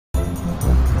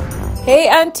Hey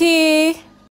auntie!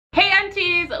 Hey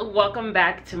aunties, welcome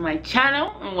back to my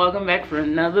channel and welcome back for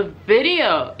another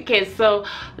video. Okay, so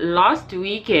last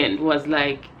weekend was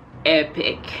like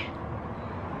epic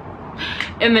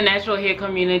in the natural hair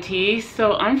community.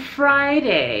 So on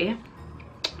Friday,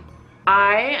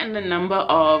 I and a number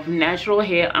of natural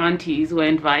hair aunties were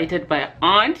invited by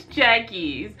Aunt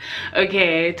Jackie's,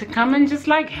 okay, to come and just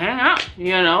like hang out,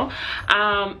 you know.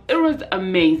 It was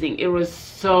amazing. It was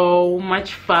so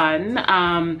much fun.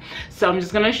 So I'm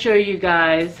just gonna show you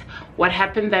guys what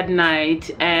happened that night,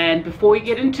 and before we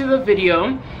get into the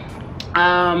video,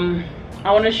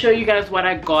 I want to show you guys what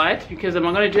I got because I'm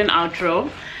not gonna do an outro.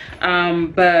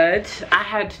 But I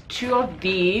had two of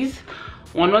these.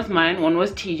 One was mine, one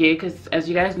was TJ, because as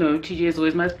you guys know, TJ is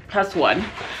always my plus one.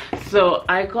 So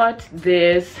I got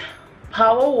this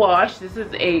power wash. This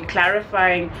is a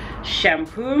clarifying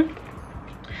shampoo.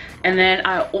 And then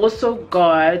I also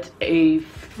got a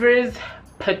frizz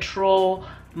patrol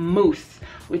mousse,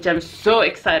 which I'm so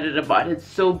excited about. It's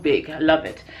so big. I love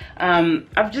it.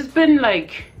 I've just been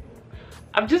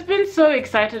so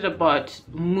excited about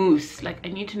mousse. Like, I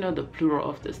need to know the plural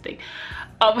of this thing.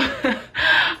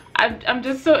 I'm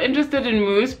just so interested in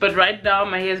mousse, but right now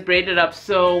my hair is braided up,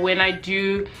 so when I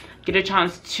do get a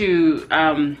chance to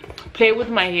play with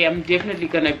my hair, I'm definitely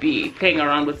gonna be playing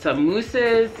around with some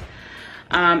mousses.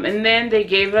 And then they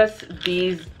gave us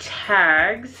these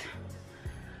tags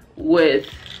with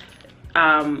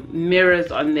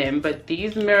mirrors on them, but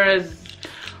these mirrors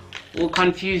will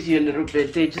confuse you a little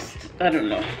bit. They just, I don't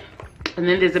know. And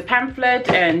then there's a pamphlet,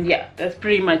 and yeah, that's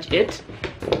pretty much it.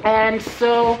 And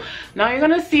so now you're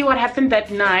gonna see what happened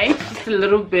that night, just a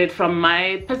little bit from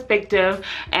my perspective.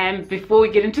 And before we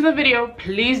get into the video,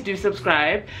 please do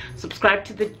subscribe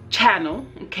to the channel,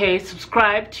 okay?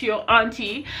 Subscribe to your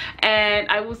auntie, and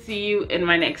I will see you in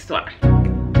my next one.